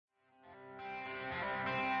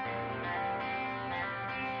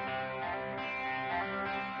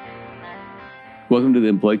Welcome to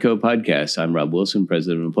the Employco podcast. I'm Rob Wilson,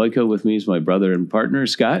 president of Employco. With me is my brother and partner,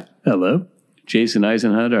 Scott. Hello. Jason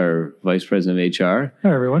Eisenhut, our vice president of HR.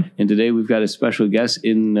 Hi, everyone. And today we've got a special guest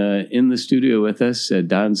in the studio with us,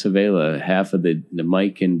 Don Svehla, half of the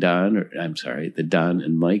Mike and Don, the Don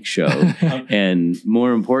and Mike show. And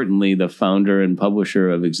more importantly, the founder and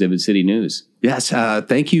publisher of Exhibit City News. Yes.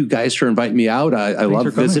 Thank you guys for inviting me out. I love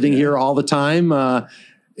visiting here all the time.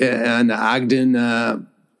 And Ogden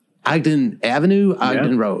Avenue,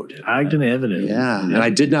 Ogden Road. Ogden Avenue. Yeah. And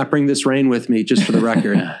I did not bring this rain with me, just for the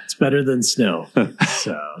record. It's better than snow.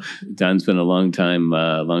 So Don's been a long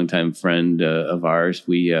time friend of ours.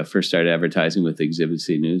 We first started advertising with Exhibit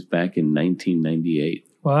City News back in 1998.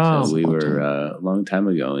 Wow. So we were a long time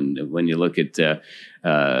ago. And when you look at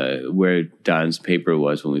where Don's paper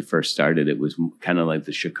was when we first started, it was kind of like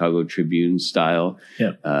the Chicago Tribune style.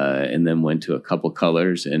 Yep. And then went to a couple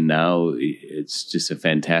colors. And now it's just a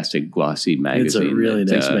fantastic glossy magazine. It's a really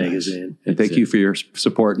nice magazine. And thank you for your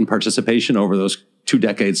support and participation over those 2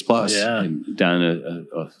 decades plus. Yeah. And Don,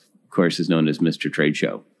 of course, is known as Mr. Trade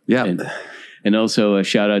Show. Yeah. And also a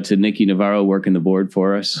shout out to Nikki Navarro working the board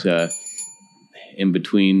for us. In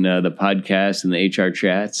between the podcast and the HR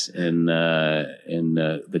chats and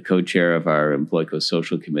the co-chair of our Employco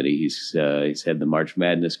Social Committee. He's had the March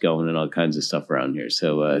Madness going and all kinds of stuff around here.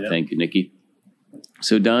 So Thank you, Nikki.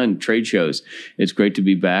 So Don, trade shows. It's great to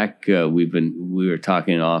be back. We were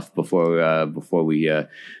talking off before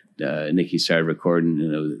Nikki started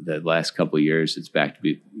recording. The last couple of years, it's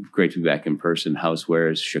great to be back in person.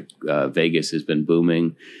 Housewares, Vegas has been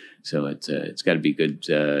booming. So it's got to be good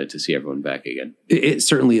to see everyone back again. It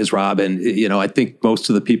certainly is, Rob. And, I think most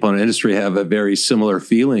of the people in the industry have a very similar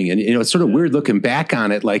feeling. And, it's sort of weird looking back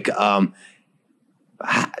on it. Like, I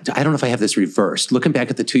don't know if I have this reversed. Looking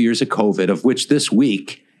back at the 2 years of COVID, of which this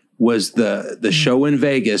week was the show in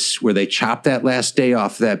Vegas where they chopped that last day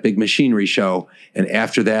off that big machinery show. And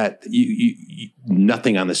after that, you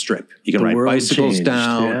nothing on the strip. You can ride bicycles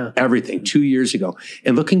down, everything 2 years ago.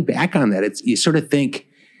 And looking back on that, you sort of think,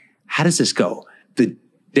 how does this go? The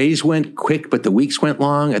days went quick, but the weeks went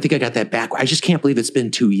long. I think I got that back. I just can't believe it's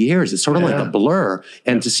been 2 years. It's sort of like a blur.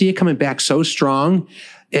 And to see it coming back so strong,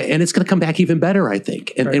 and it's going to come back even better, I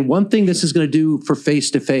think. And one thing this is going to do for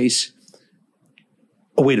face-to-face.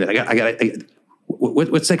 Oh, wait a minute.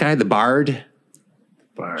 What's that guy, the Bard?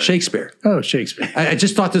 Shakespeare. Oh, Shakespeare. I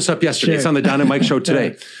just thought this up yesterday. Sure. It's on the Don and Mike show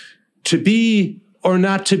today. To be or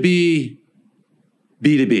not to be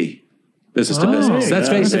B2B. Business to business. That's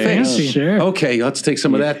face to face. Sure. Okay, let's take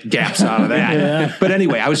some of that gaps out of that. But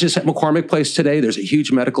anyway, I was just at McCormick Place today. There's a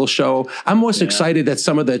huge medical show. I'm most excited that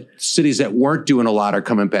some of the cities that weren't doing a lot are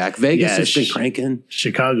coming back. Vegas has been cranking.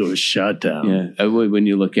 Chicago was shut down. Yeah. When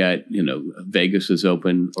you look at, Vegas was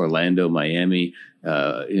open, Orlando, Miami,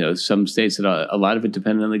 some states that a lot of it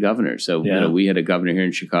depended on the governor. So, we had a governor here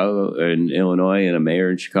in Chicago, in Illinois, and a mayor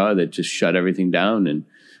in Chicago that just shut everything down. And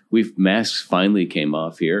masks finally came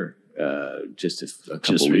off here. Just a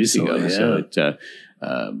couple weeks ago. Yeah. So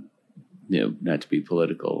not to be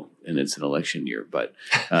political, and it's an election year, but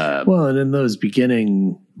well, and in those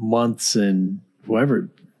beginning months and whoever,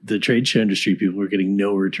 the trade show industry people were getting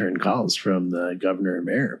no return calls from the governor and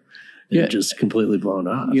mayor. Just completely blown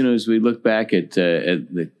off. As we look back at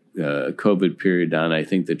the COVID period, Don, I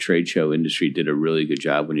think the trade show industry did a really good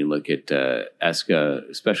job when you look at ESCA,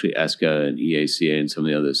 especially ESCA and EACA and some of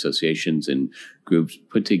the other associations and groups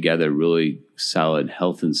put together really solid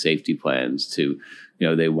health and safety plans to,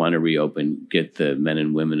 they want to reopen, get the men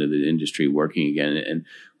and women of the industry working again, and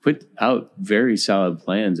put out very solid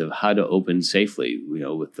plans of how to open safely,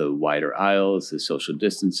 with the wider aisles, the social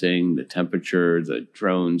distancing, the temperature, the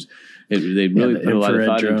drones. They really put a lot of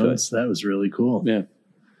thought into it. That was really cool. Yeah.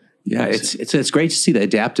 Yeah, it's great to see the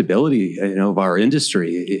adaptability, of our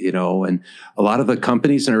industry, and a lot of the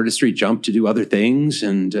companies in our industry jump to do other things,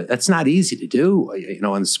 and that's not easy to do,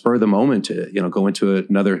 on the spur of the moment to, go into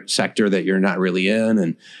another sector that you're not really in,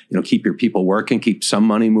 and, keep your people working, keep some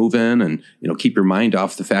money moving, and, keep your mind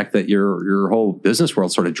off the fact that your whole business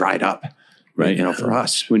world sort of dried up. Right. For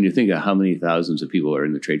us, when you think of how many thousands of people are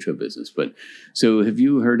in the trade show business. But so have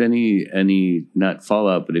you heard any, not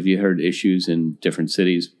fallout, but have you heard issues in different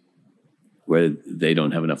cities where they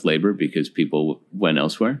don't have enough labor because people went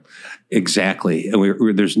elsewhere? Exactly.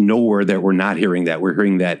 And there's nowhere that we're not hearing that. We're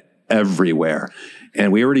hearing that everywhere.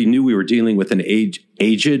 And we already knew we were dealing with an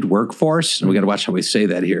aged workforce. And we got to watch how we say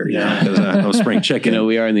that here. Because no spring chicken.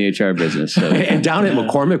 We are in the HR business. So. And down at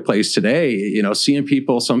McCormick Place today, seeing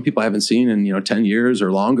people, some people I haven't seen in, 10 years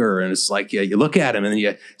or longer. And it's like, you look at them and then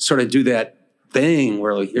you sort of do that thing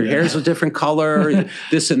where like, your hair's a different color,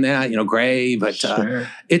 this and that, gray, but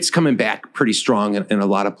it's coming back pretty strong in a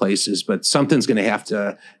lot of places, but something's going to have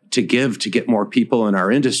to give to get more people in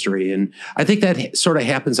our industry. And I think that sort of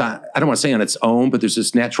happens I don't want to say on its own, but there's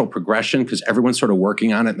this natural progression because everyone's sort of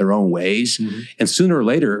working on it in their own ways. Mm-hmm. And sooner or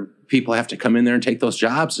later, people have to come in there and take those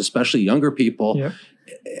jobs, especially younger people. Yep.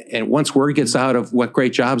 And once word gets out of what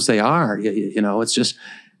great jobs they are, it's just,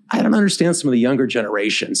 I don't understand some of the younger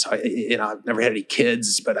generations. I've never had any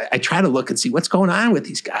kids, but I try to look and see what's going on with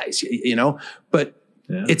these guys, but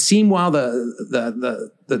it seemed while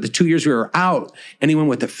the 2 years we were out, anyone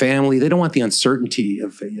with a family, they don't want the uncertainty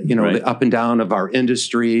of, the up and down of our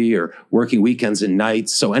industry or working weekends and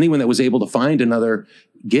nights. So anyone that was able to find another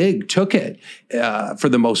gig took it for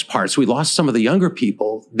the most part. So we lost some of the younger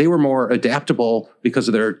people. They were more adaptable because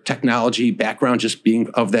of their technology background, just being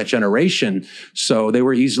of that generation. So they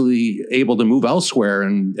were easily able to move elsewhere.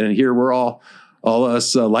 And here we're all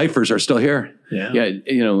us lifers are still here. Yeah.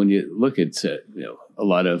 When you look at, a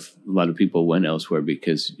lot of people went elsewhere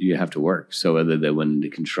because you have to work. So whether they went into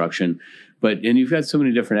construction, and you've got so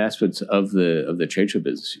many different aspects of the trade show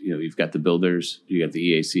business. You've got the builders, you got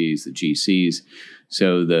the EACs, the GCs.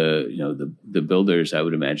 So the builders, I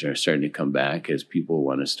would imagine, are starting to come back as people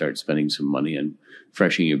want to start spending some money on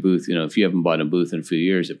freshening your booth. If you haven't bought a booth in a few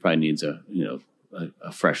years, it probably needs a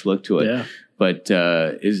fresh look to it. Yeah. But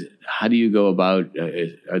how do you go about?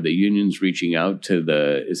 Are the unions reaching out to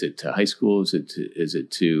is it to high schools? Is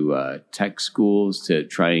it to tech schools to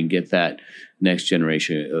try and get that next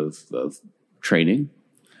generation of training?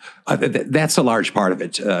 That's a large part of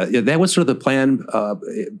it. That was sort of the plan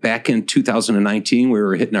back in 2019. We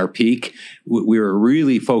were hitting our peak. We were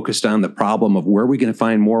really focused on the problem of where are we going to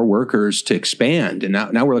find more workers to expand. And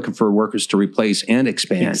now we're looking for workers to replace and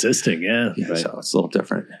expand. Existing, yeah. Right. So it's a little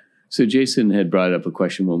different. So Jason had brought up a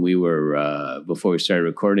question when we were, before we started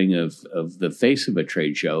recording, of the face of a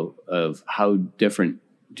trade show, of how different.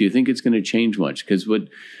 Do you think it's going to change much? Because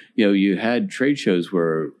you had trade shows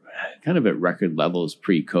were kind of at record levels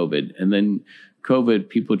pre-COVID, and then COVID,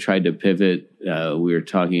 people tried to pivot. We were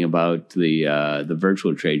talking about the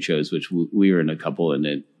virtual trade shows, which we were in a couple, and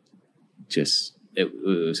it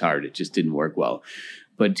was hard. It just didn't work well.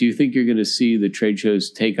 But do you think you're going to see the trade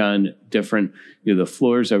shows take on different, the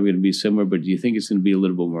floors are going to be similar, but do you think it's going to be a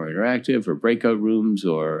little bit more interactive, or breakout rooms,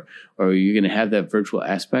 or are you going to have that virtual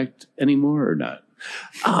aspect anymore or not?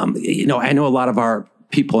 I know a lot of our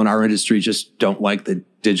people in our industry just don't like the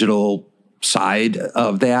digital side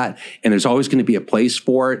of that. And there's always going to be a place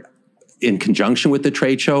for it in conjunction with the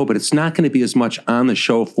trade show, but it's not going to be as much on the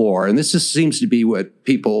show floor. And this just seems to be what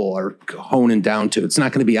people are honing down to. It's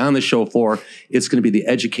not going to be on the show floor. It's going to be the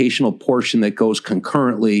educational portion that goes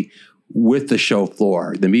concurrently with the show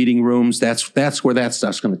floor. The meeting rooms, that's where that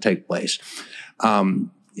stuff's going to take place.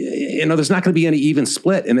 There's not going to be any even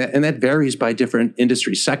split, and that varies by different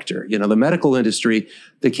industry sector. The medical industry,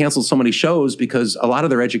 they canceled so many shows because a lot of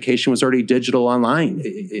their education was already digital online.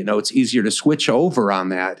 It's easier to switch over on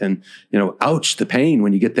that, and ouch, the pain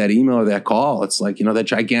when you get that email or that call. It's like that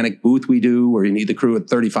gigantic booth we do where you need the crew of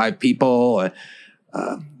 35 people.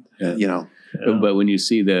 But when you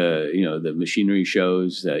see the machinery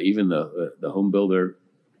shows, even the home builder.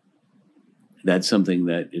 That's something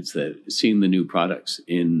that it's seeing the new products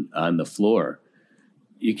on the floor.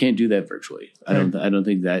 You can't do that virtually. I don't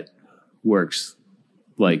think that works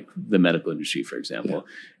like the medical industry, for example.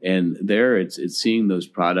 Yeah. And there, it's seeing those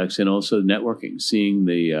products, and also networking, seeing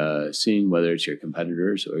whether it's your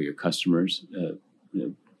competitors or your customers.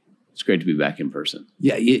 It's great to be back in person.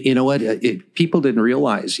 Yeah, you know what? People didn't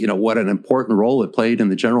realize, what an important role it played in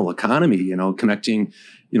the general economy. Connecting,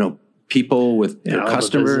 people with their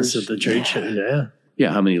customers at the trade show.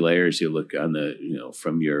 Yeah. How many layers you look on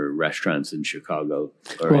from your restaurants in Chicago?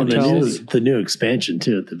 The new expansion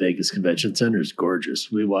too at the Vegas Convention Center is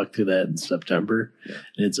gorgeous. We walked through that in September,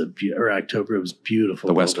 and or October. It was beautiful.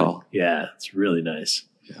 The West Hall. Yeah, it's really nice.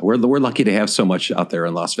 Yeah, we're lucky to have so much out there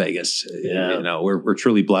in Las Vegas. Yeah. We're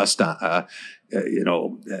truly blessed. Now they're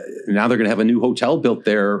going to have a new hotel built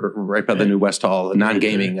there right by the new West Hall, a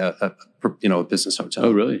non-gaming, business hotel.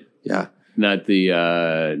 Oh, really? Yeah. Not the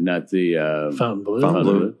Fountain Blue. Fountain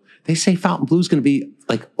Blue. They say Fountain Blue is going to be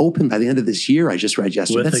open by the end of this year. I just read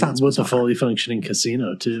yesterday. With a fully functioning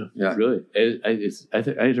casino too. Yeah. Really?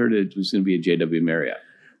 I heard it was going to be a JW Marriott.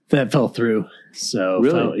 That fell through. So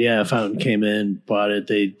really? Fountain came in, bought it.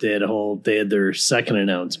 They had their second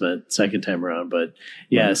announcement, second time around. But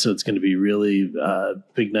so it's going to be really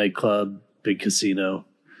big nightclub, big casino.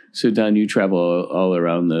 So Don, you travel all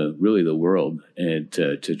around the world and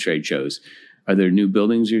to trade shows. Are there new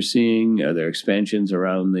buildings you're seeing? Are there expansions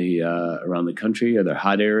around the country? Are there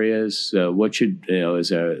hot areas? What should,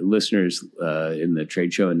 as our listeners in the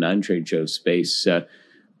trade show and non-trade show space,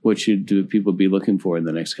 what should people be looking for in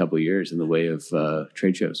the next couple of years in the way of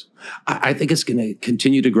trade shows? I think it's going to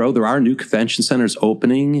continue to grow. There are new convention centers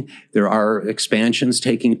opening. There are expansions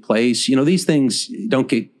taking place. These things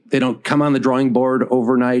they don't come on the drawing board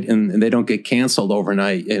overnight, and they don't get canceled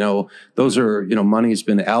overnight. Those are, money's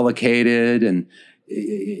been allocated, and,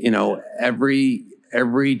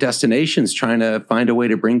 every destination's trying to find a way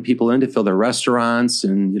to bring people in to fill their restaurants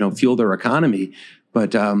and, fuel their economy.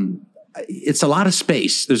 But, it's a lot of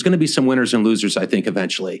space. There's going to be some winners and losers, I think,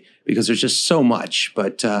 eventually, because there's just so much.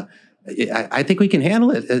 But I think we can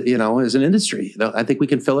handle it, as an industry. I think we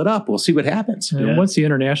can fill it up. We'll see what happens. And once the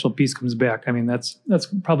international piece comes back, I mean, that's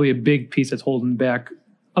probably a big piece that's holding back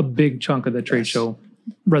a big chunk of the trade show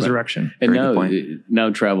resurrection. Right. And now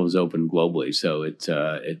travel is open globally. So it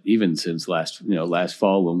even since last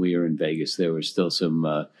fall when we were in Vegas, there were still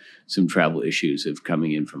some travel issues of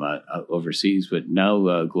coming in from overseas. But now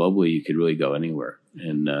globally, you could really go anywhere.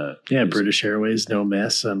 And British Airways, no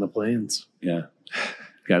masks on the planes. Yeah.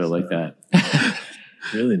 Got it like that.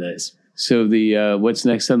 Really nice. So what's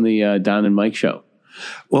next on the Don and Mike show?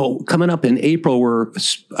 Well, coming up in April, we're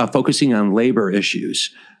focusing on labor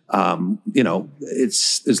issues.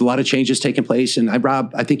 There's a lot of changes taking place. And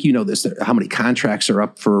Rob, I think you know this, how many contracts are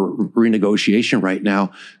up for renegotiation right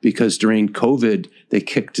now, because during COVID, they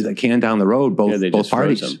kicked the can down the road, both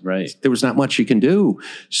parties. Them, right. There was not much you can do.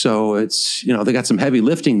 So it's, they got some heavy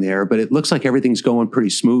lifting there, but it looks like everything's going pretty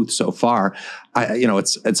smooth so far.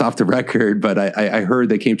 It's off the record, but I heard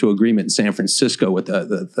they came to agreement in San Francisco with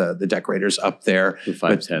the decorators up there. The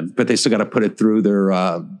 510. But they still got to put it through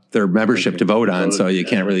their membership to vote on. So you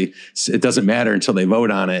can't really, it doesn't matter until they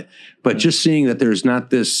vote on it. But just seeing that there's not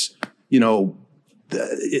this,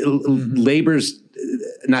 labor's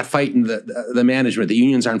not fighting the management. The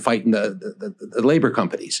unions aren't fighting the labor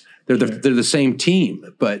companies. They're the same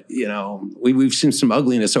team. But we've seen some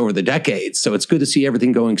ugliness over the decades. So it's good to see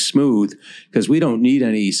everything going smooth, because we don't need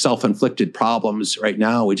any self-inflicted problems right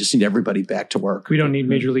now. We just need everybody back to work. We don't need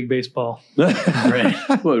Major League Baseball. Right.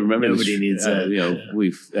 Well, remember, nobody needs that.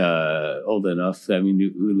 We've old enough. I mean,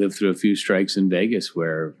 we lived through a few strikes in Vegas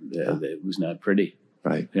where it was not pretty.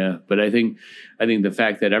 Right. Yeah. But I think the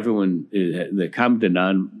fact that everyone, the common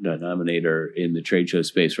denominator in the trade show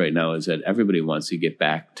space right now is that everybody wants to get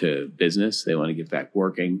back to business. They want to get back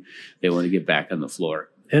working. They want to get back on the floor.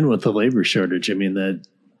 And with the labor shortage, I mean,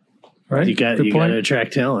 you got to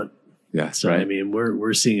attract talent. Yeah. So, right. I mean,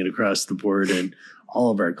 we're seeing it across the board, and all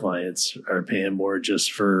of our clients are paying more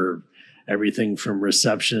just for everything from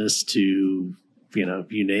receptionists to,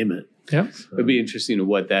 you name it. Yeah, it'd be interesting to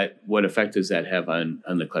what effect does that have on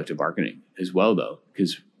the collective bargaining as well, though,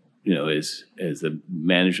 because as the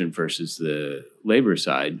management versus the labor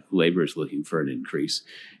side, labor is looking for an increase,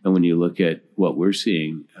 and when you look at what we're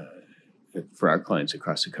seeing for our clients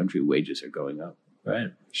across the country, wages are going up.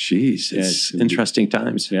 Right. Jeez, it's interesting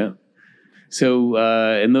times. Yeah. So,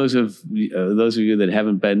 and those of you that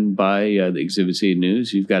haven't been by the Exhibit C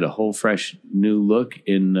News, you've got a whole fresh new look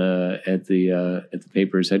at the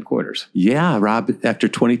paper's headquarters. Yeah, Rob. After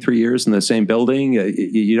 23 years in the same building,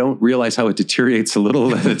 you don't realize how it deteriorates a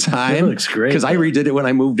little at a time. It looks great, because I redid it when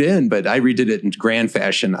I moved in, but I redid it in grand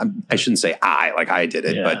fashion. I shouldn't say I did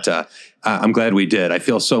it, but I'm glad we did. I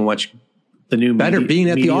feel so much better being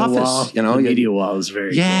at the office. The media wall is very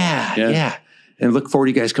cool. Yeah. And look forward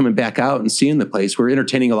to you guys coming back out and seeing the place. We're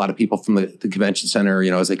entertaining a lot of people from the convention center,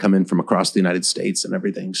 as they come in from across the United States and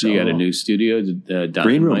everything. So you got a new studio, Don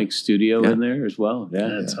and Mike's studio in there as well. Yeah,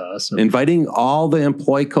 that's awesome. Inviting all the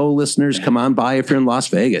Employco listeners, come on by if you're in Las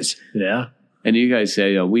Vegas. Yeah. And you guys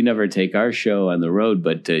say, we never take our show on the road,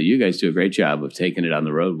 but you guys do a great job of taking it on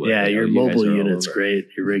the road. Your mobile unit's great.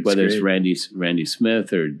 Your rig's whether great. It's Randy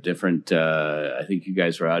Smith or different. I think you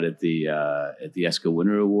guys were out at the ESCA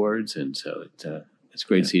Winter Awards, and so it's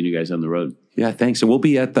great seeing you guys on the road. Yeah, thanks. And we'll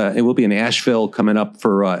be in Asheville coming up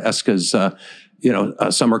for ESCA's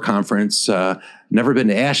summer conference. Never been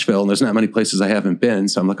to Asheville, and there's not many places I haven't been,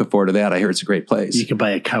 so I'm looking forward to that. I hear it's a great place. You can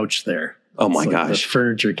buy a couch there. Oh my gosh. The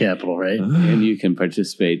furniture capital, right? And you can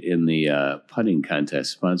participate in the putting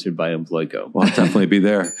contest sponsored by Employco. Well, I'll definitely be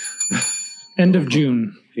there. End of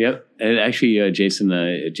June. Yep. And actually,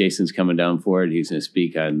 Jason's coming down for it. He's going to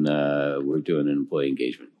speak on, we're doing an employee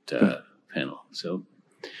engagement panel. So,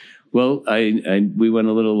 well, we went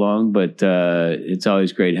a little long, but it's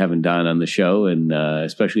always great having Don on the show, and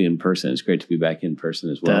especially in person. It's great to be back in person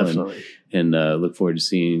as well. Definitely. And look forward to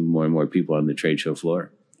seeing more and more people on the trade show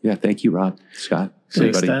floor. Yeah, thank you, Rob, Scott.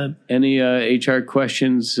 Thanks, everybody. Dad. Any HR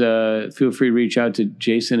questions, feel free to reach out to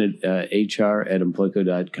Jason at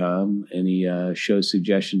hr@employco.com. Any show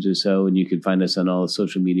suggestions or so, and you can find us on all the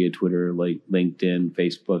social media, Twitter, like LinkedIn,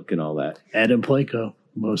 Facebook, and all that. At Employco,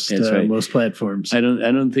 most right. most platforms. I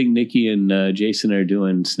don't think Nikki and Jason are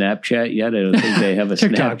doing Snapchat yet. I don't think they have a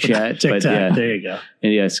Snapchat. TikTok, but yeah, there you go.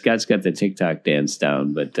 and yeah, Scott's got the TikTok dance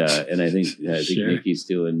down, but and I think Sure. Nikki's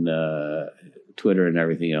doing Twitter and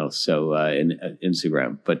everything else. So and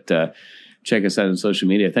Instagram, but check us out on social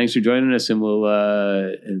media. Thanks for joining us, and we'll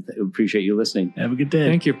appreciate you listening. Have a good day.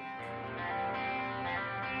 Thank you.